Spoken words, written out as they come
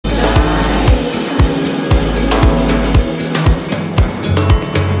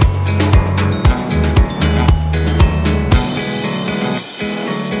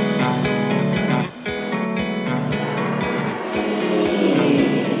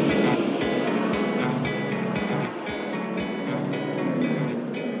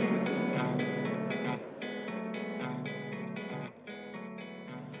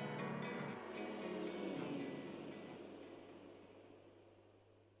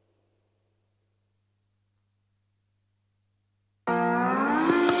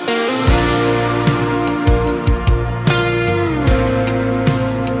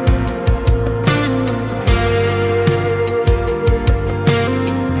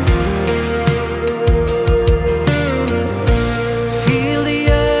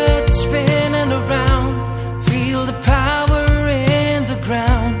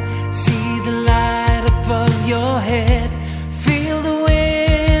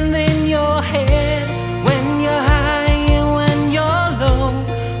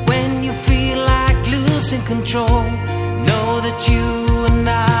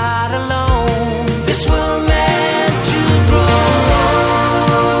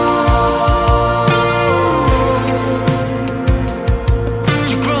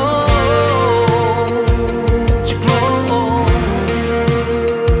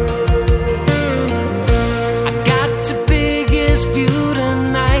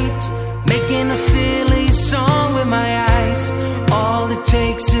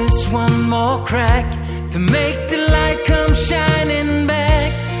crack to make the light come shining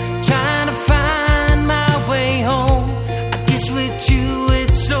back. Trying to find my way home. I guess with you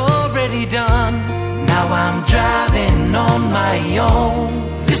it's already done. Now I'm driving on my own.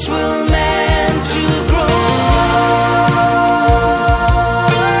 This will meant to grow.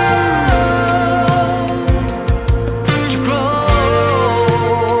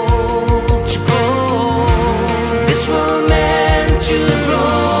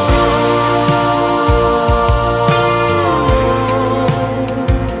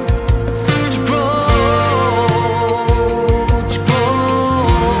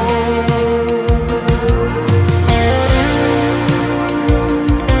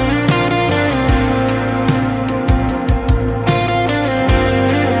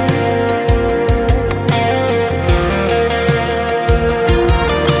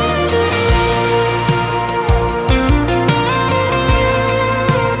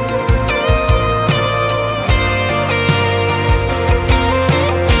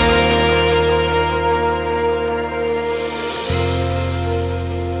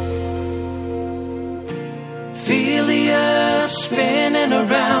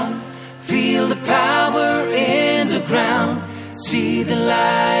 See the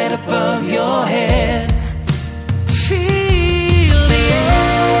light above your head. Feel the air.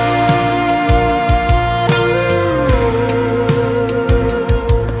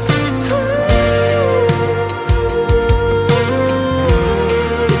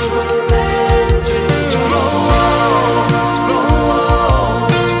 This will meant to grow old, to grow old,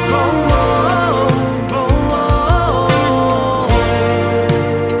 to grow old,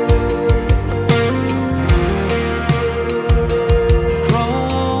 grow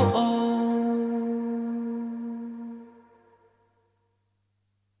old.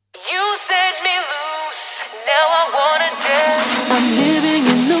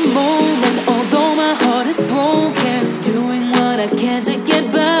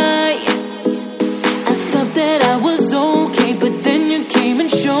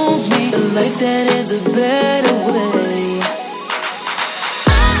 That is a better way.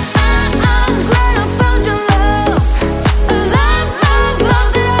 I'm glad I found your love. A love, love, love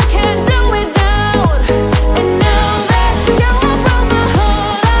that I can't do without. And now that you broke my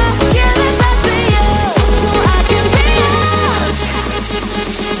heart, I give it back to you so I can be yours.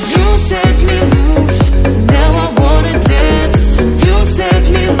 You set me loose, now I wanna dance. You set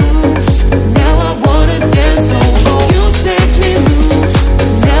me loose, now I wanna dance. Oh, you set me loose,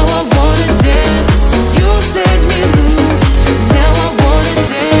 now I wanna dance. You set me loose, now I wanna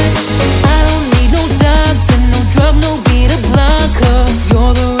dance. I don't need no doctor, no drug, no beta blocker.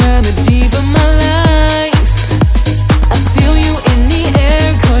 You're the remedy for my life. I feel you in the air,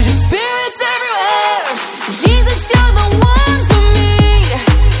 'cause your spirit's everywhere. Jesus, you're the one for me.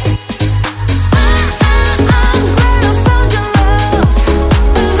 I'm glad I found your love.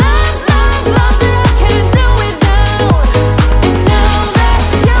 A love, love, love that I can't do without. And now that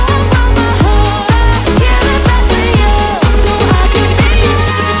you broke my heart, I give it back to you so I can be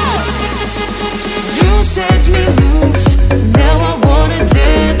yours. You set me loose, now I wanna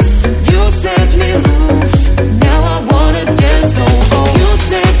dance. You set me loose, now I wanna dance. Oh, you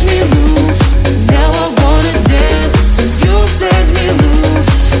set me loose, now I wanna dance. You set me loose,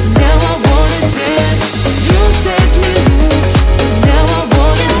 now I wanna dance. You set me loose, now I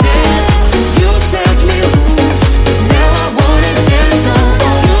wanna dance. You set me loose, now I wanna dance.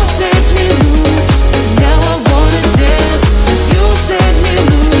 Oh, you set me loose, now I wanna dance. You set me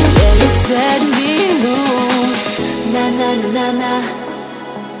loose, yeah, you set me loose. Na na na na na.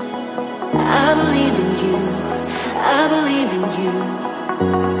 I believe in you. I believe in you.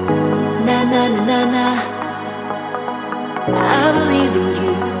 Na na na na na. I believe in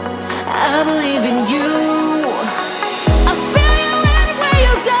you. I believe in you. I feel you everywhere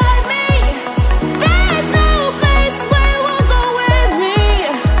you guide me. There's no place where you won't go with me.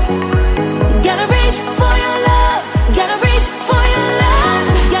 Gotta reach for your love. Gotta reach for your love.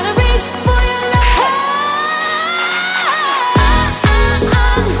 Gotta reach for your love.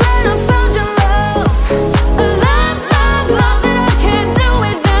 I'm glad I found your love. A love, love, love that I can't do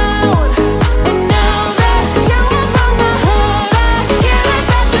without. And now that you broke my heart, I give it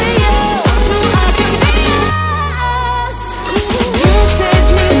back to you so I can be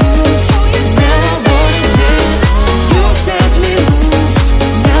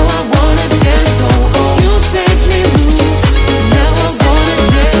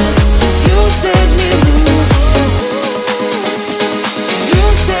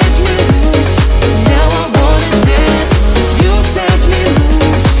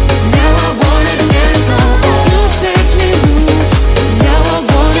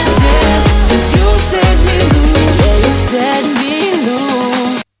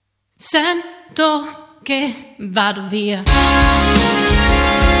che vado via.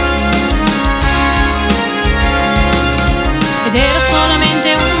 Ed era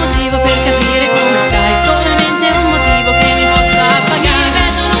solamente un motivo per capire come stai, solamente un motivo che mi possa pagare.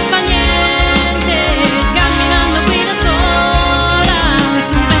 Ripeto, non fa niente, camminando qui da sola,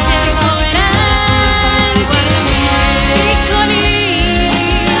 nessun pensiero coerente. Guardami, piccoli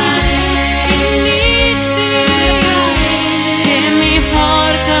indizi che mi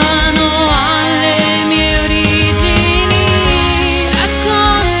portano alle mie origini,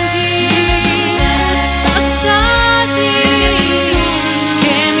 racconti passati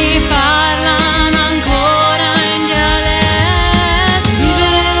che mi parlano ancora in dialetto.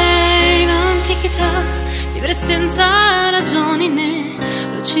 Vivere in antichità, vivere senza ragioni né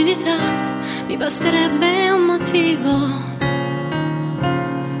lucidità, mi basterebbe un motivo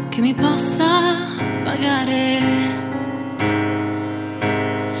che mi possa pagare.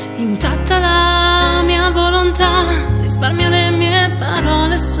 Intatta la mia volontà, risparmio le mie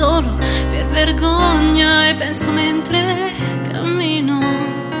parole solo per vergogna e penso mentre cammino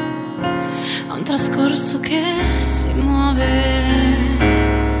a un trascorso che si muove.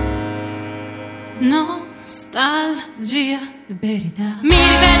 Nostalgia e verità. Mi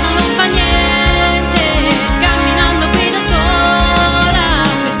ripeto, non fa niente, camminando qui da sola,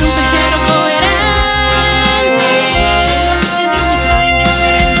 nessun pensiero coerente, mia dignità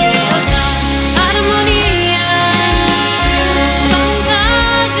indifferenti realtà, armonia,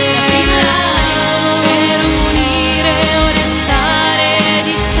 fantasia, per unire o restare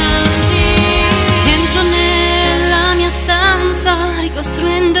distanti. Entro nella mia stanza,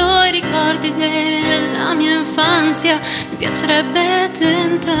 ricostruendo i ricordi della mia infanzia. Mi piacerebbe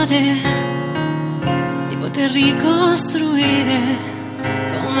tentare di poter ricostruire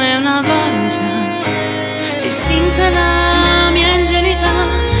come una volta, estinta la mia ingenuità,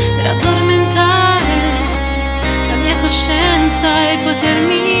 per addormentare la mia coscienza e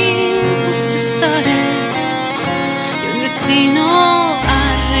potermi impossessare di un destino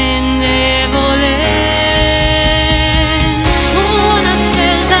arrendevole. Una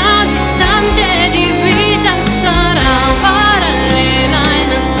scelta distante di vita sarà parallela e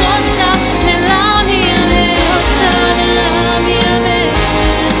nascosta nella mia meta, nella mia meta,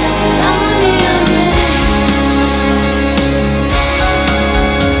 la mia meta.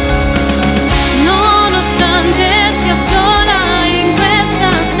 Nonostante sia sola in questa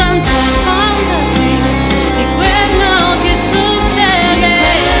stanza, fantasia di quello che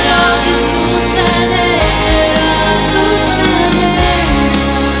succederà, che succederà, succederà.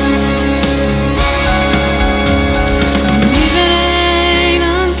 Vivere in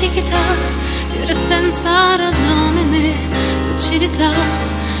antichità, vivere senza ragione né lucidità,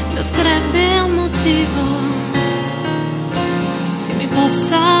 mi basterebbe un motivo che mi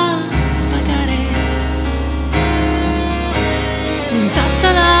possa pagare.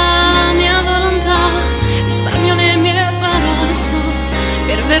 Intatta la mia volontà, risparmio le mie parole solo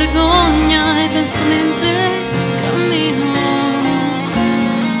per vergogna e penso mentre cammino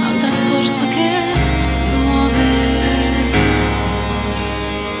a un trascorso che si muove.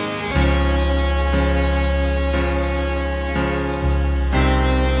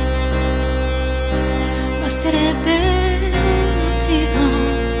 Basterebbe un motivo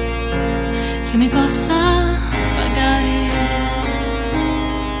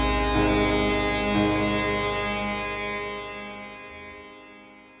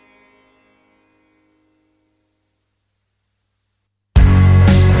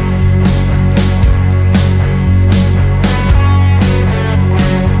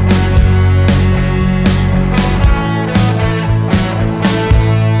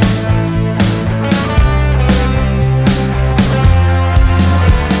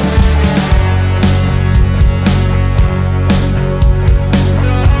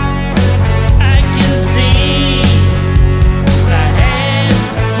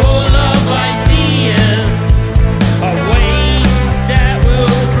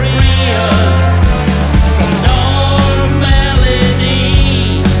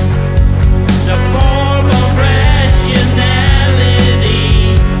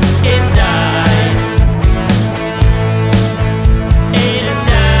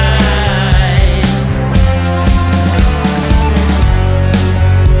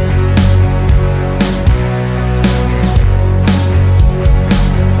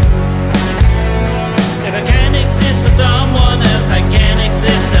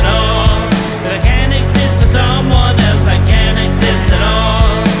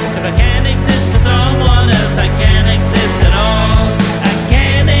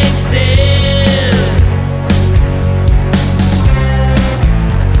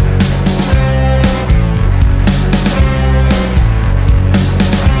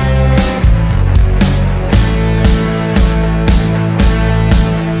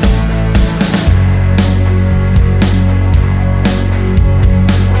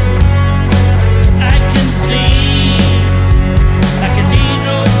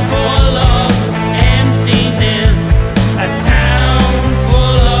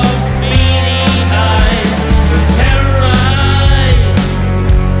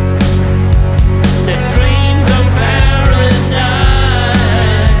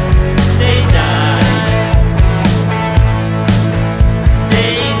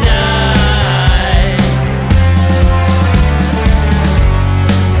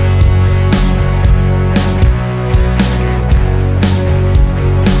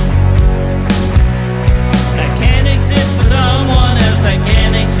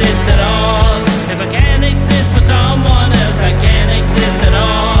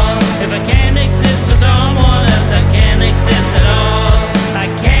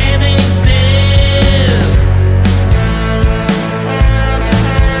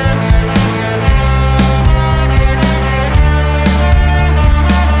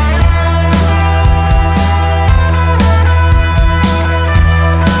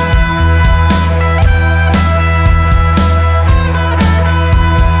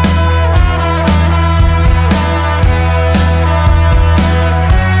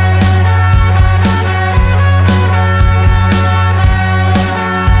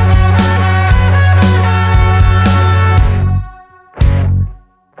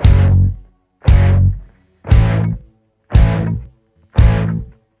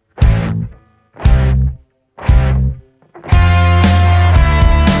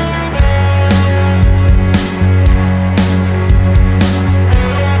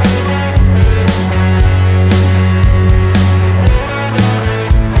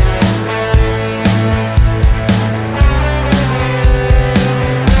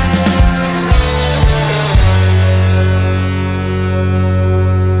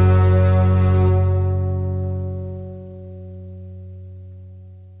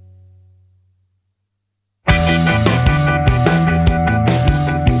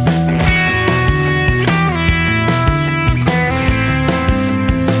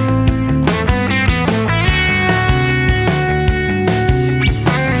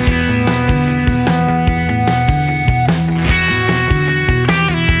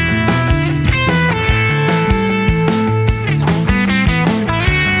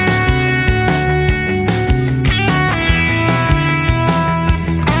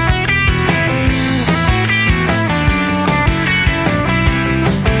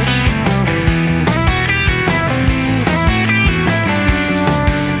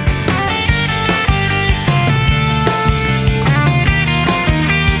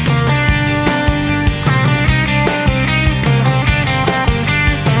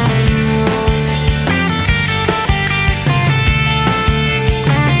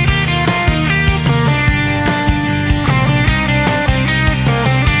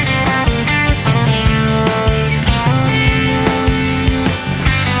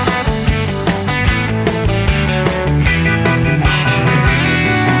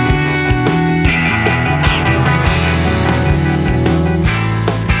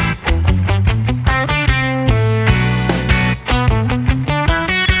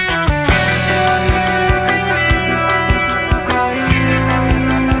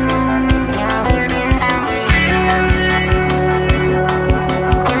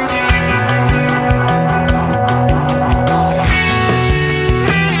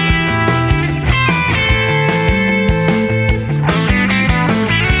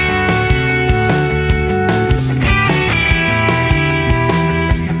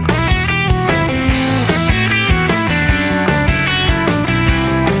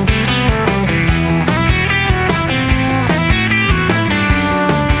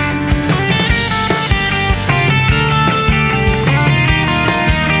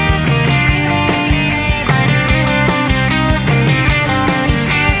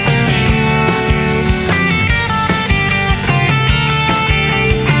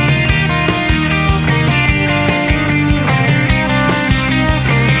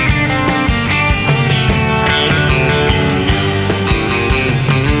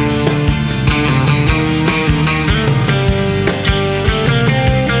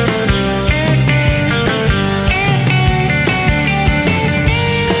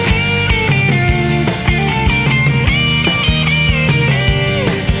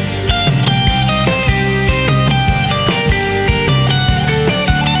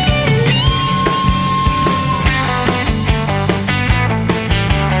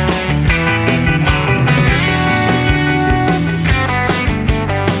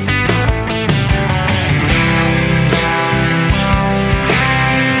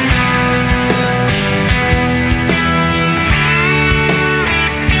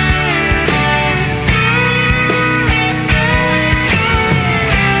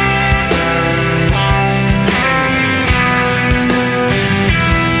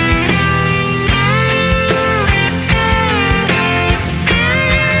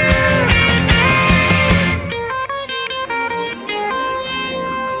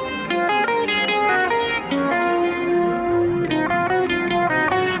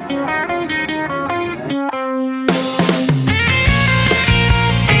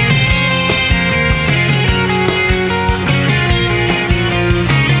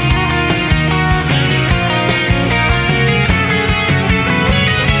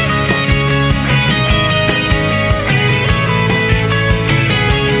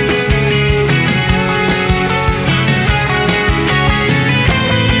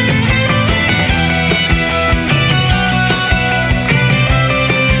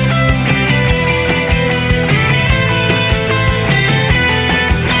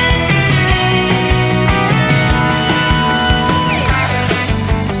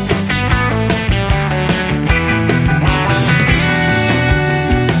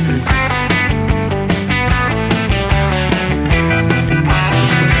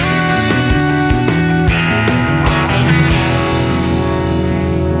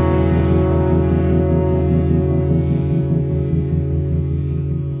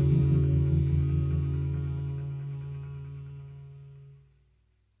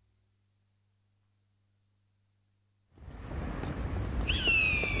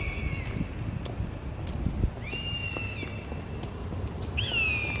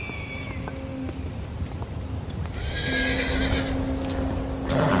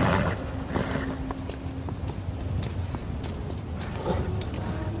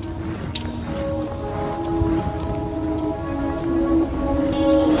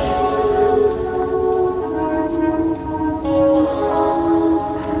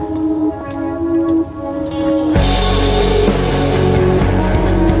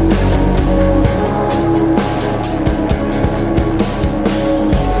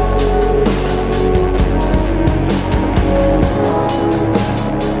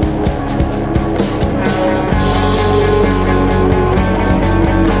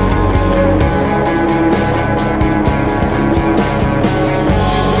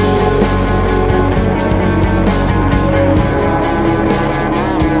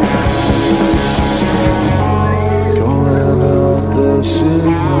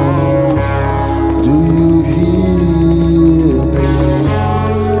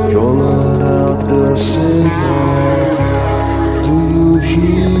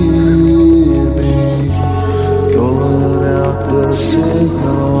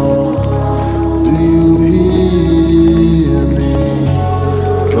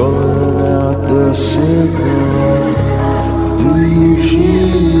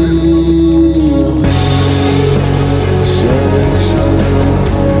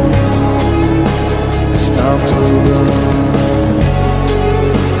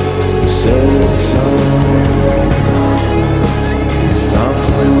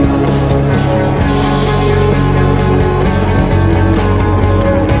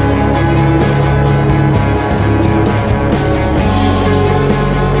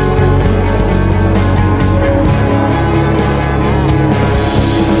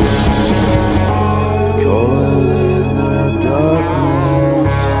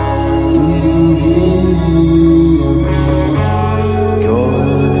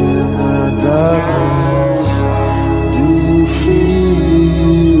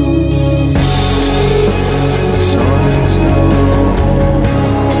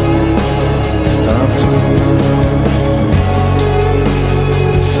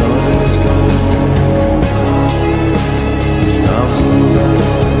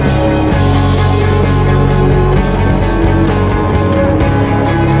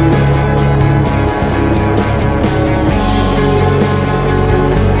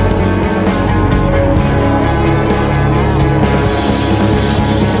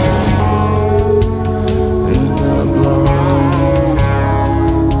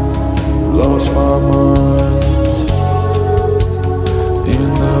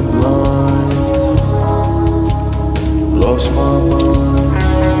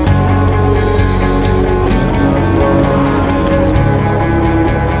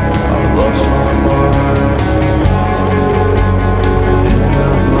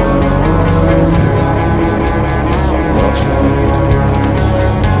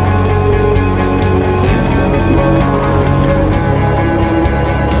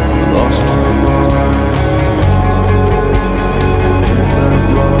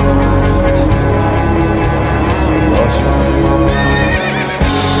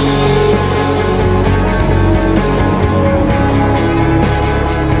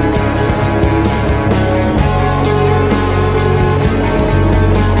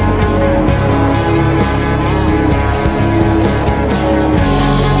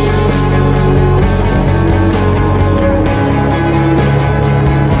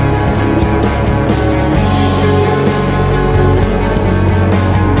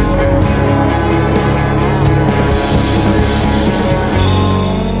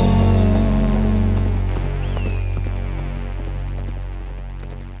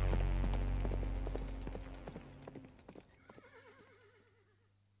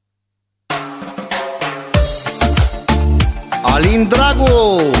din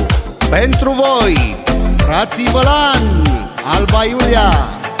dragul pentru voi, frații Bălan, Alba Iulia.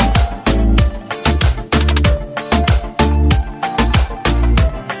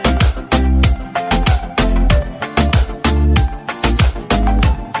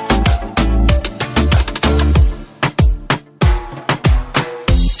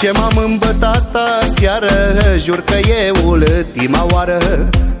 Ce m-am îmbătat aseară, jur că e ultima oară.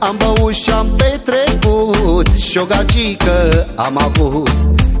 Am băut și-am petrecut și o gagică am avut.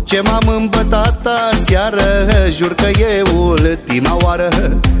 Ce m-am îmbătat aseară, jur că e ultima oară.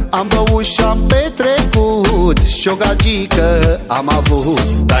 Am băut și-am petrecut și o gagică am avut.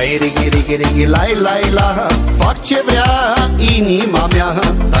 Dai righi, righi, righi, lai, lai, la, fac ce vrea inima mea.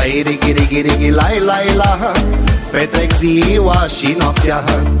 Dai righi, righi, righi, lai, lai, la, petrec ziua și noaptea.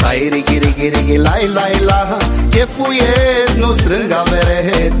 Dai righi, righi, righi, lai, lai, la, chefuiesc, nu strâng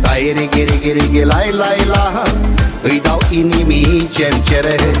avere. Dai righi, righi, righi, lai, lai, la, îi dau inimii ce-mi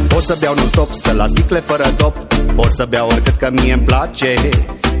cere. Pot să beau non-stop, să las sticle fără dop. Pot să beau oricât că mie-mi place.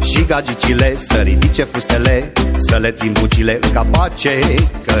 Și gagicile să ridice fustele, să le țin bucile în capace.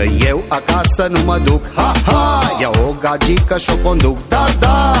 Că eu acasă nu mă duc, ha, ha, iau o gagică și-o conduc, da,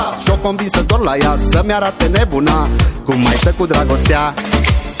 da. Și-o convins să dor la ea, să-mi arate nebuna cum mai stă cu dragostea.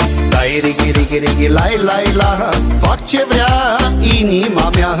 Dai righi, righi, righi, lai, lai, la, fac ce vrea inima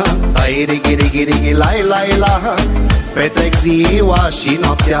mea. Dai righi, righi, righi, lai, lai, la, petrec ziua și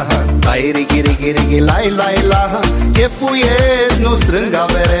noaptea. Dai righi, righi, righi, lai, lai, la, chefuiesc, nu strâng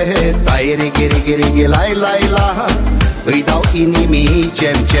avere. Dai righi, righi, righi, lai, lai, la, îi dau inimii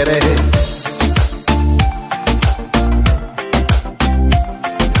ce-mi cere.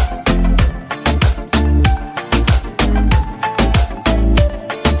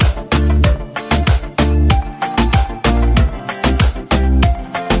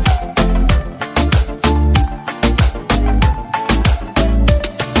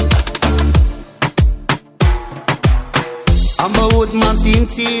 Am băut, m-am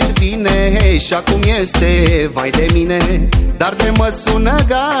simțit bine și acum este vai de mine. Dar de mă sună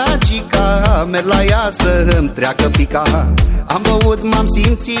gagica, merg la ea să-mi treacă pica. Am băut, m-am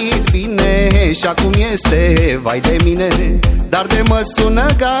simțit bine și acum este vai de mine. Dar de mă sună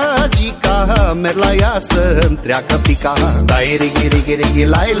gagica, merg la ea să-mi treacă pica. Dai righi, righi, righi,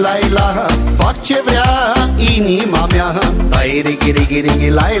 lai, lai, la, fac ce vrea inima mea. Dai righi, righi, righi,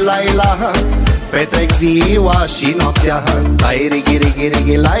 lai, lai, la, petrec ziua și noaptea. Dai righi, righi,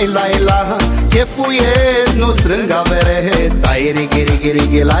 righi, lai, lai, la, chefuiesc, nu strâng avere. Dai righi, righi,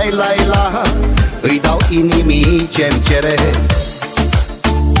 righi, lai, lai, la, îi dau inimii ce-mi cere.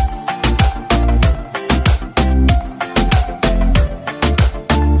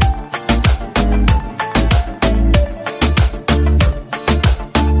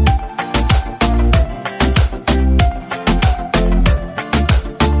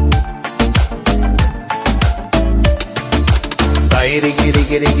 Dai righi,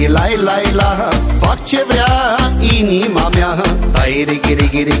 righi, righi, lai, lai, la, fac ce vrea inima mea. Dai righi,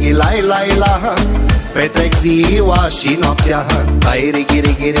 righi, righi, lai, lai, la, petrec ziua și noaptea. Dai righi,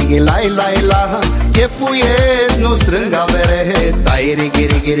 righi, righi, lai, lai, la, chefuiesc, nu strâng avere. Dai righi,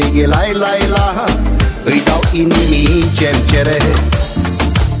 righi, righi, lai, lai, la, îi dau inimii ce-mi cere.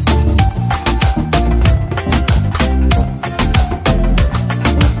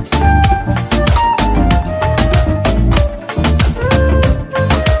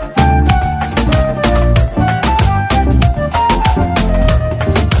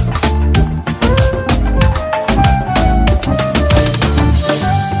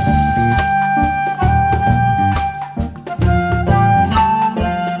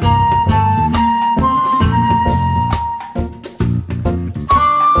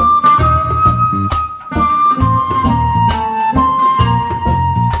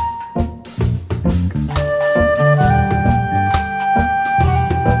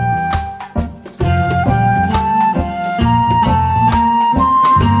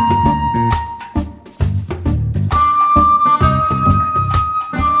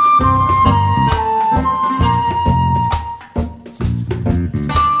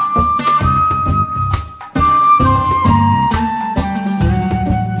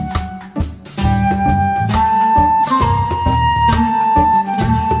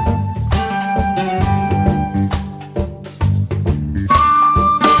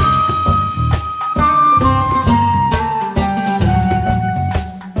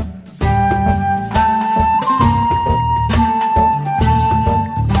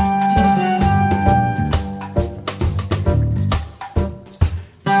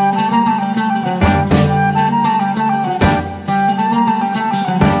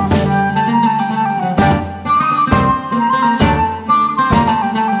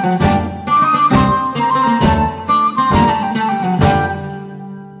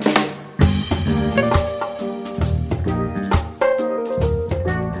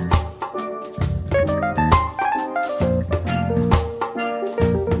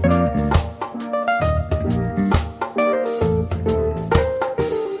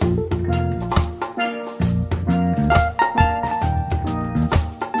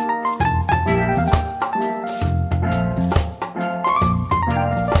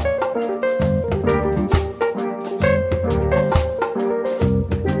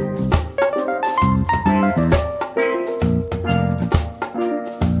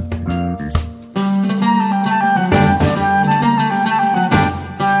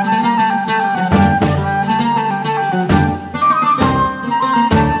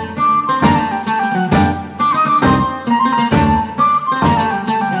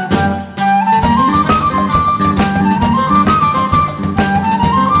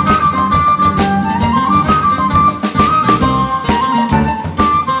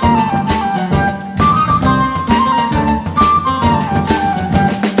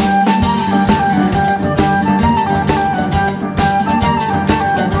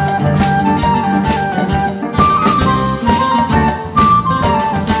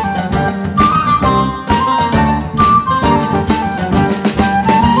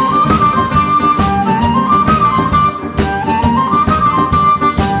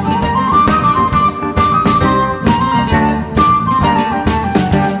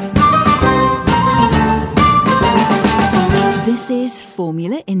 is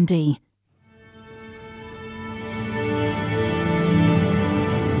Formula Indie.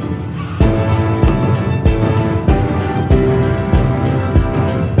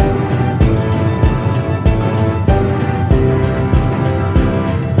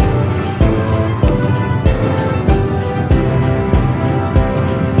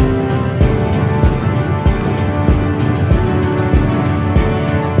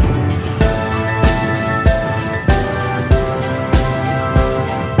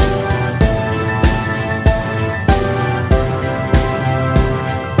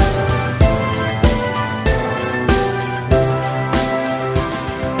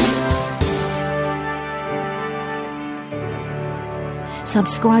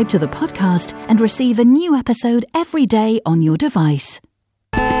 Subscribe to the podcast and receive a new episode every day on your device.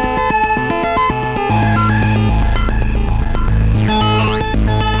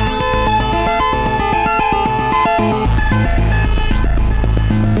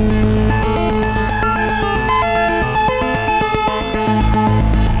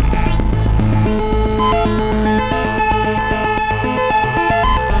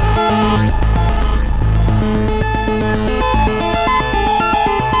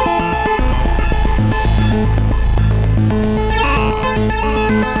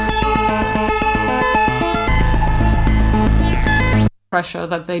 Pressure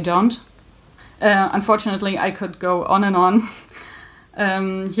that they don't. Unfortunately, I could go on and on.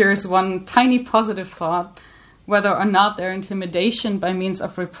 Here's one tiny positive thought. Whether or not their intimidation by means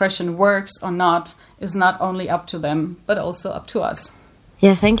of repression works or not is not only up to them, but also up to us.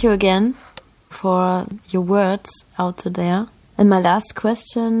 Yeah, thank you again for your words out there. And my last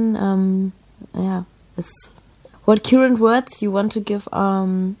question, is what current words you want to give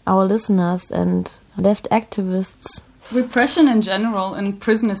our listeners and left activists? Repression in general, in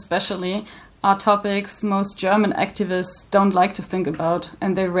prison especially, are topics most German activists don't like to think about,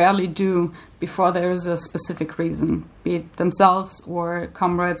 and they rarely do before there is a specific reason, be it themselves or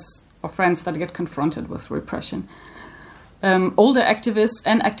comrades or friends that get confronted with repression. Older activists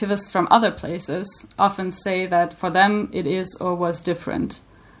and activists from other places often say that for them it is or was different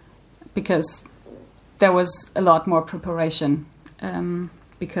because there was a lot more preparation,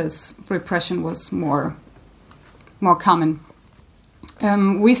 because repression was more common.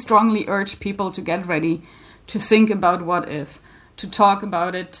 We strongly urge people to get ready, to think about what if, to talk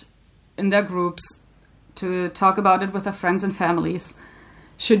about it in their groups, to talk about it with their friends and families.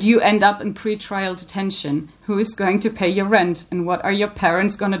 Should you end up in pre-trial detention, who is going to pay your rent, and what are your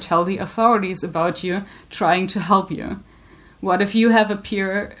parents going to tell the authorities about you trying to help you? What if you have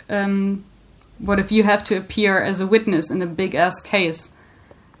to appear as a witness in a big-ass case?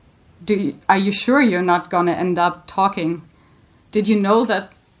 Are you sure you're not going to end up talking? Did you know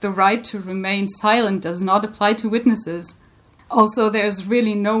that the right to remain silent does not apply to witnesses? Also, there's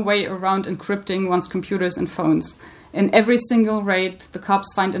really no way around encrypting one's computers and phones. In every single raid, the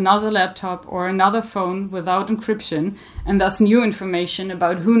cops find another laptop or another phone without encryption, and thus new information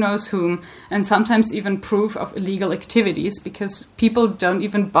about who knows whom, and sometimes even proof of illegal activities, because people don't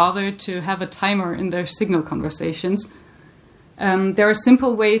even bother to have a timer in their Signal conversations. There are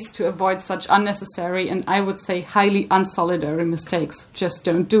simple ways to avoid such unnecessary and I would say highly unsolidary mistakes. Just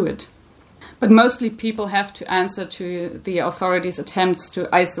don't do it. But mostly people have to answer to the authorities' attempts to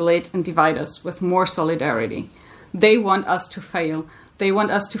isolate and divide us with more solidarity. They want us to fail. They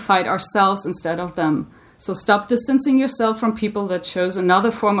want us to fight ourselves instead of them. So stop distancing yourself from people that chose another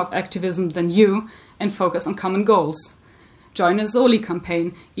form of activism than you and focus on common goals. Join a Soli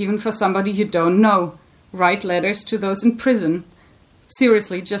campaign, even for somebody you don't know. Write letters to those in prison.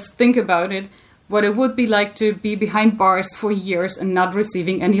 Seriously, just think about it, what it would be like to be behind bars for years and not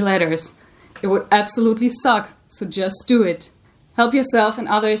receiving any letters. It would absolutely suck, so just do it. Help yourself and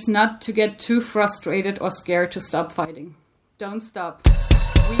others not to get too frustrated or scared to stop fighting. Don't stop.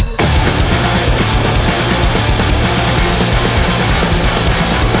 We will... Take it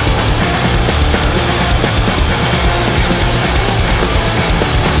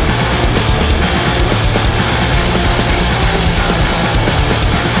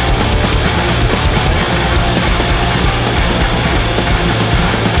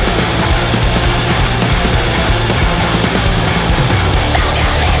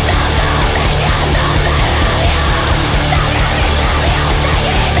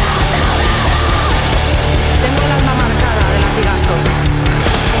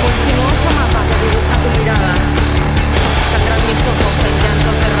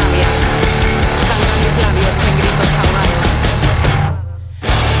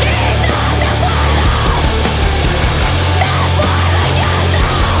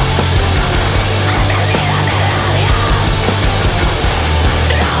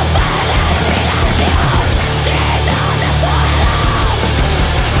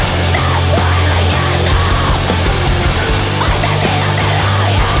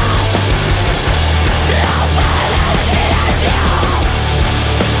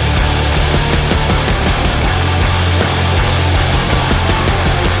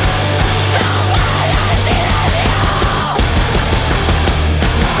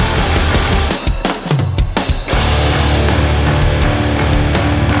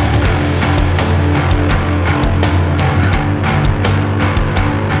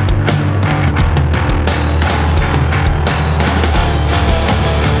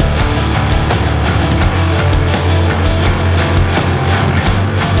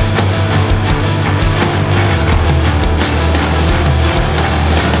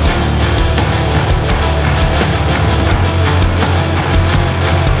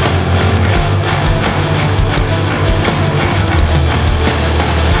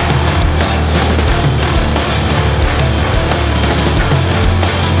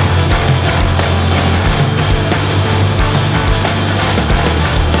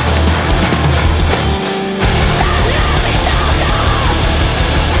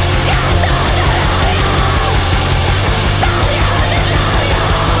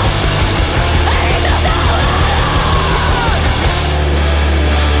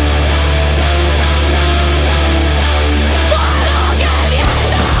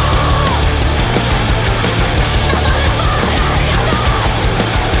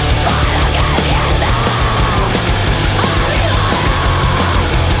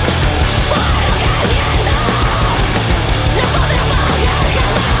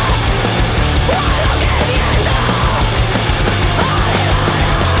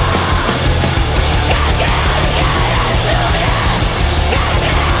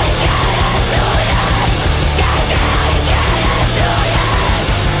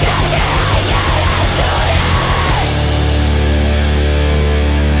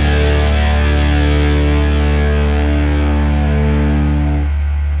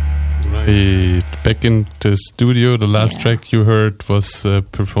Right, back in the studio. The last track you heard was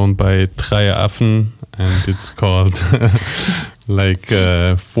performed by Drei Affen, and it's called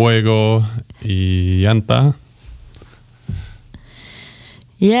Fuego y Llanta.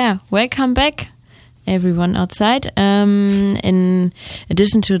 Yeah, welcome back, everyone outside. In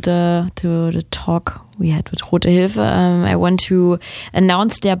addition to the talk we had with Rote Hilfe, I want to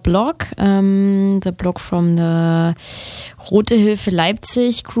announce their blog, the blog from the Rote Hilfe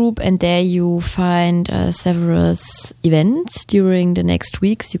Leipzig group, and there you find several events during the next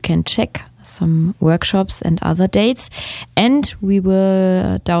weeks. You can check some workshops and other dates, and we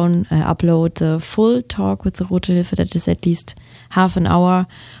will upload the full talk with the Rote Hilfe, that is at least half an hour,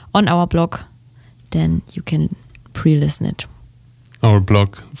 on our blog. Then you can pre-listen it. Our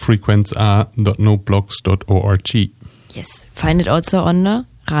blog, frequenza.noblogs.org. Yes, find it also on the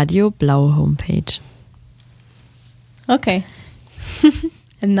Radio Blau homepage. Okay.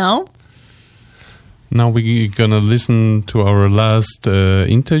 And now? Now we're gonna listen to our last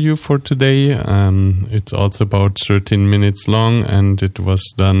interview for today. It's also about 13 minutes long, and it was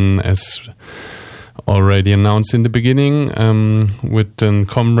done, as already announced in the beginning, with a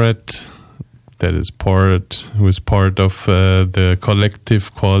comrade who is part of the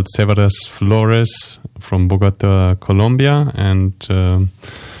collective called Severas Flores from Bogota, Colombia, and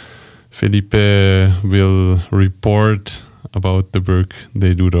Felipe will report about the work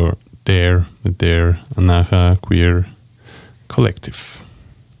they do there with their Anaja Queer collective.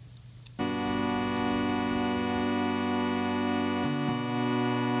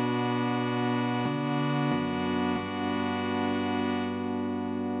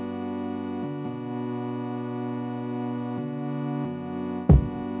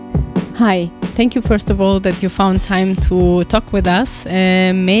 Hi, thank you first of all that you found time to talk with us.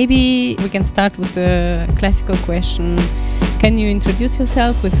 Maybe we can start with the classical question. Can you introduce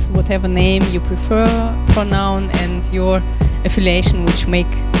yourself with whatever name you prefer, pronoun, and your affiliation, which make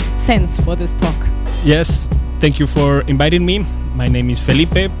sense for this talk? Yes, thank you for inviting me. My name is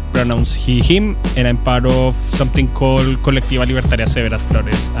Felipe, pronouns he, him, and I'm part of something called Colectiva Libertaria Severas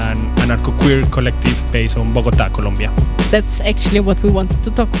Flores, an anarcho-queer collective based on Bogota, Colombia. That's actually what we wanted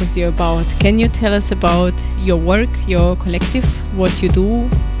to talk with you about. Can you tell us about your work, your collective, what you do?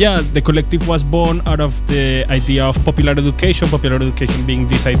 Yeah, the collective was born out of the idea of popular education being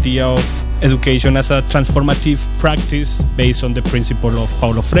this idea of education as a transformative practice based on the principle of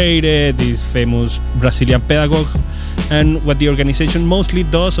Paulo Freire, this famous Brazilian pedagogue. And what the organization mostly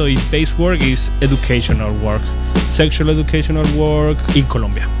does, or its base work, is educational work, sexual educational work in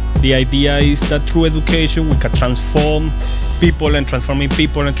Colombia. The idea is that through education we can transform people, and transforming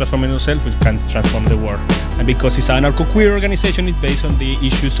ourselves, we can transform the world. And because it's an anarcho-queer organization, it's based on the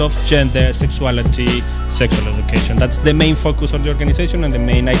issues of gender, sexuality, sexual education. That's the main focus of the organization, and the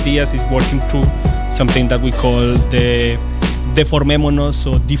main ideas is working through something that we call the deformémonos,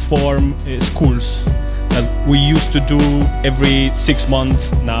 or deform schools, that we used to do every 6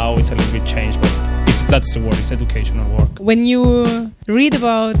 months. Now it's a little bit changed, but that's the word, it's educational work. When you read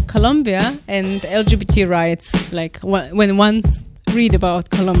about Colombia and LGBT rights, like when one read about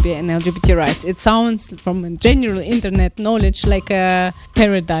Colombia and LGBT rights, it sounds from general internet knowledge like a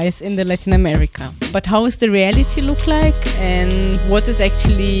paradise in the Latin America. But how does the reality look like, and what is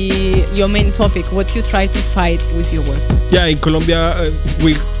actually your main topic, what you try to fight with your work? Yeah, in Colombia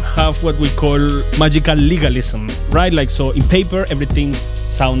we have what we call magical legalism, right? Like, so in paper everything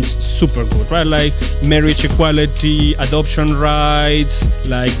sounds super good, right? Like marriage equality, adoption rights,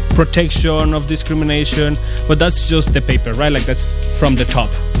 like protection of discrimination, but that's just the paper, right? Like that's from the top,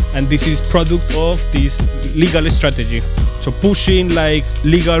 and this is product of this legal strategy. So pushing like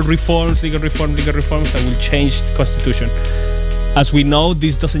legal reforms that will change the constitution. As we know,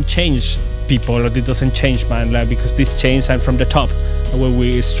 this doesn't change people, or it doesn't change man, like, because these changes are from the top. What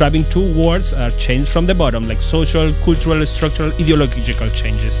we're striving towards are change from the bottom, like social, cultural, structural, ideological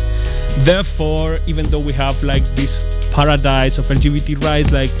changes. Therefore, even though we have like this paradise of LGBT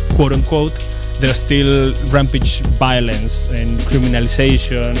rights, like quote unquote, there's still rampage violence and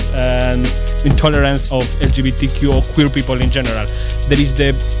criminalization and intolerance of LGBTQ or queer people in general. There is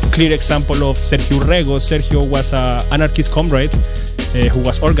the clear example of Sergio Urrego. Sergio was an anarchist comrade who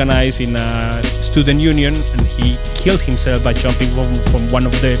was organized in a student union, and he killed himself by jumping from one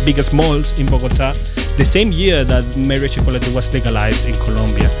of the biggest malls in Bogota the same year that marriage equality was legalized in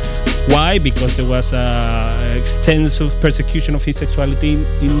Colombia. Why? Because there was extensive persecution of his sexuality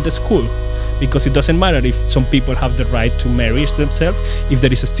in the school. Because it doesn't matter if some people have the right to marry themselves, if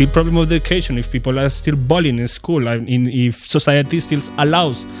there is a still problem of education, if people are still bullying in school, if society still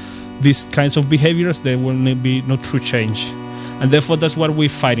allows these kinds of behaviors, there will be no true change. And therefore, that's what we're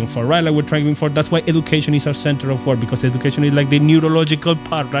fighting for, right? Like we're trying for. That's why education is our center of work, because education is like the neurological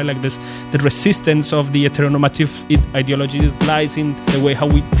part, right? Like this, the resistance of the heteronormative ideology lies in the way how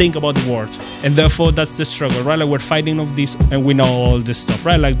we think about the world, and therefore that's the struggle, right? Like we're fighting of this, and we know all this stuff,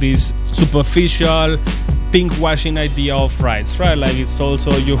 right? Like this superficial, pinkwashing idea of rights, right? Like it's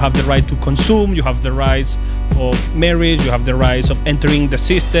also you have the right to consume, you have the rights of marriage, you have the rights of entering the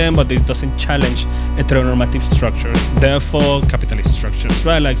system, but it doesn't challenge heteronormative structures, therefore capitalist structures,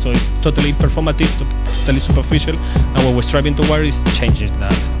 right? Like so it's totally performative, totally superficial, and what we're striving toward is changing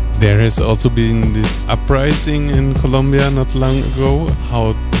that. There has also been this uprising in Colombia not long ago.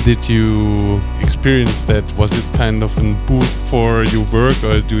 How did you experience that? Was it kind of a boost for your work,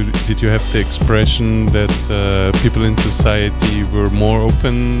 or did you have the expression that people in society were more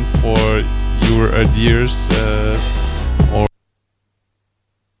open for your ideas? Or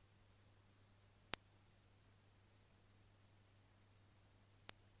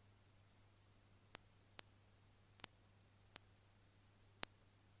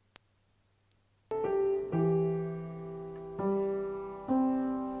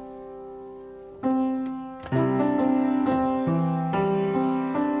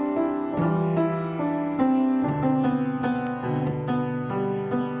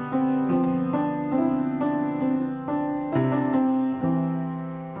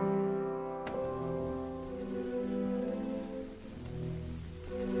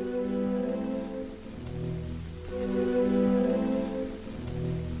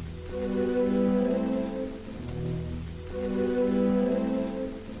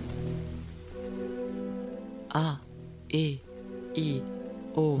A, E, I,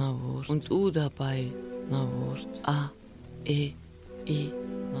 O und U dabei. A, E, I,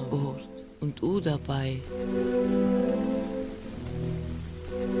 O und U dabei.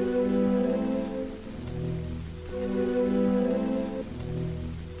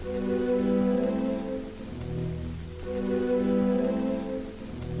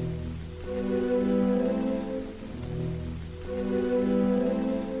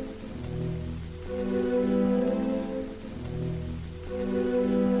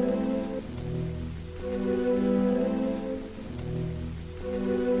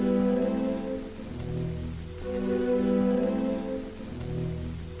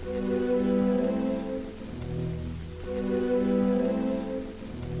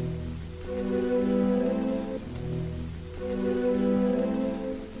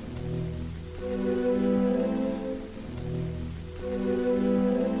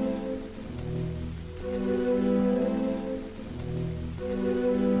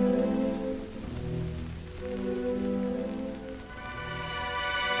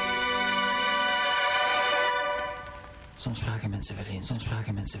 Soms vragen mensen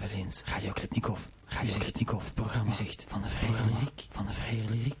wel eens. Radio Klipnikov, programma Gezicht van de vrije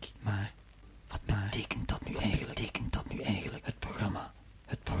lyriek. Maar wat betekent dat nu eigenlijk? Het programma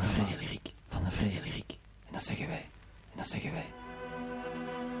van de vrije lyriek. En dat zeggen wij.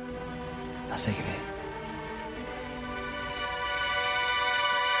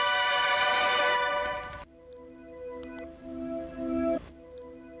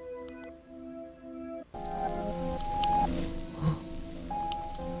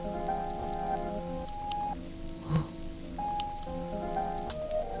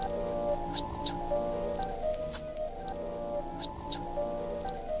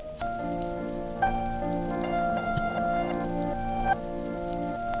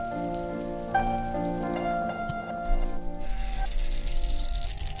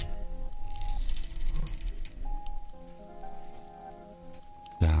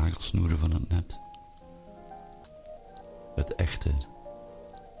 De hagelsnoeren van het net. Het echte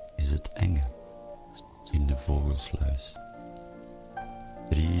is het enge in de vogelsluis.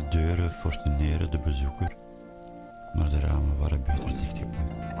 3 deuren fortuneren de bezoeker, maar de ramen waren beter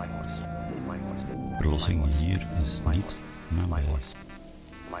dichtgepakt. Verlossing hier is niet nabij.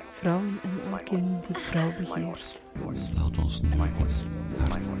 Vrouwen en elkeen die de vrouw begeert. Laat ons nu hard.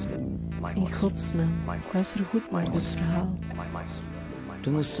 In godsnaam, luister goed naar dit verhaal. Du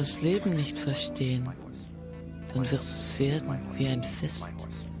musst das Leben nicht verstehen, dann wird es werden wie ein Fest.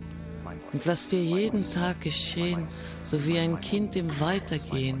 Und lass dir jeden Tag geschehen, so wie ein Kind im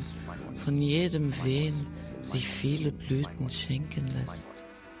Weitergehen, von jedem Wehen sich viele Blüten schenken lässt.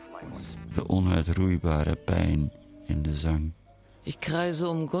 De onuitroeibare pijn in de zang. Ich kreise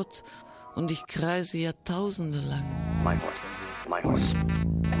um Gott und ich kreise Jahrtausende lang.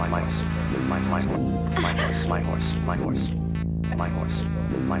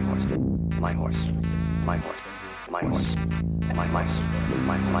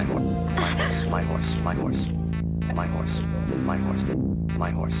 my horse, my horse,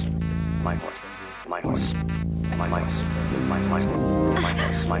 my horse, my horse, my horse, my horse, my horse,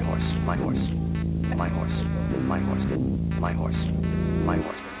 my horse, my horse, my horse, my horse, my horse, my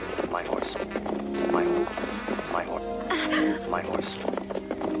horse, my horse, my horse, my horse, my horse.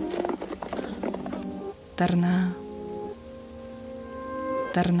 Daarna,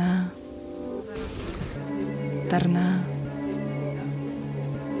 daarna, daarna,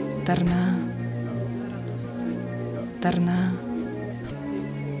 daarna, daarna.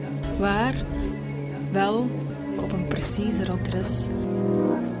 Waar? Wel, op een preciezer adres.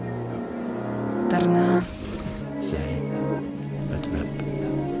 Daarna. Zij, het web,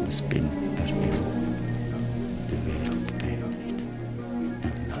 de spin erin, de wereld eindigt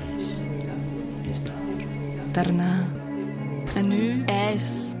en ijs is daar. Daarna. En nu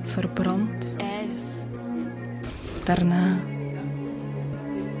ijs, verbrand, ijs. Daarna.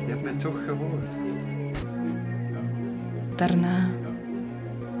 Je hebt mij toch gehoord? Daarna.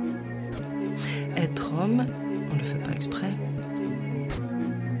 Être homme, on ne fait pas exprès.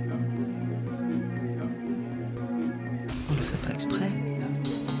 On ne fait pas exprès.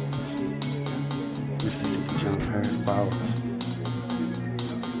 Mississippi John Hurt Bauer.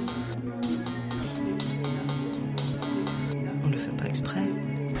 On ne fait pas exprès.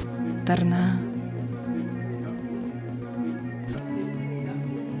 Daarna.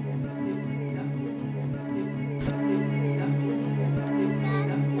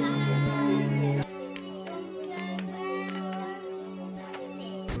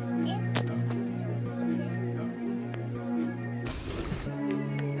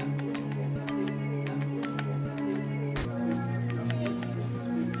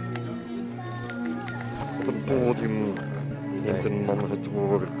 Op het podium neemt een man het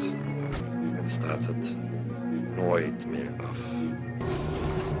woord en staat het nooit meer af.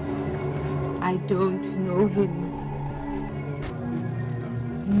 I don't know him.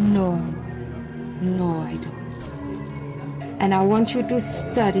 No, I don't. And I want you to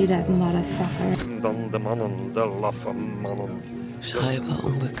study that motherfucker. Dan de mannen, de laffe mannen. Schrijver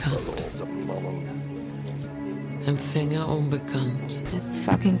onbekant. Onze mannen. Empfänger onbekant. That's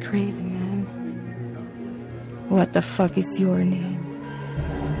fucking crazy, man. What the fuck is your name?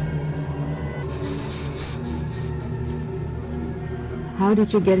 How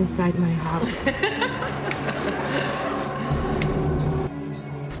did you get inside my house?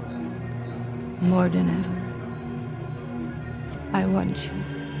 More than ever. I want you.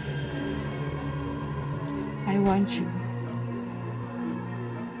 I want you.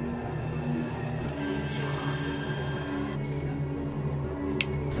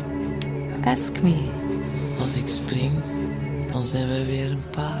 Ask me. Als ik spring, dan zijn we weer een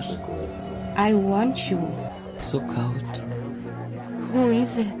paar. I want you. Zo koud. Who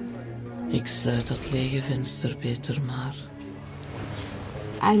is it? Ik sluit dat lege venster beter maar.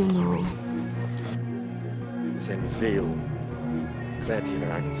 I don't know. Er zijn veel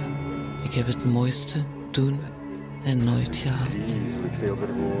kwijtgeraakt. Ik heb het mooiste toen en nooit gehad. Vreselijk veel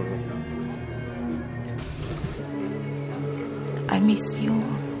verloren. I miss you.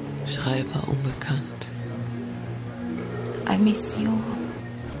 Schrijver onbekant. I miss you.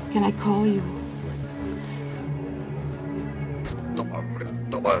 Can I call you?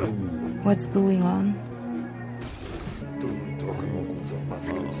 What's going on? Toen trokken we onze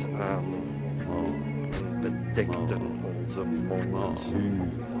maskers aan en bedekten onze mond,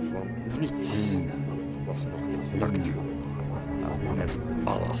 want niets was nog intact genoeg. En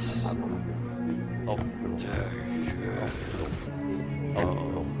alles op de geur.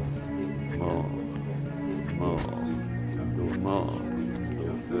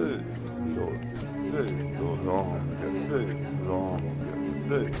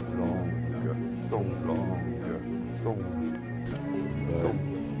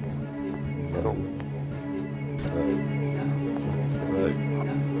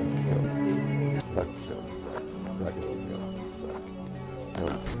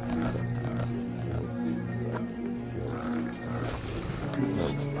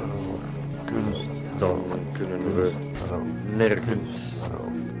 Dan kunnen we nergens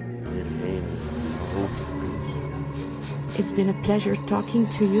meer heen. It's been a pleasure talking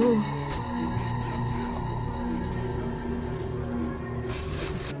to you.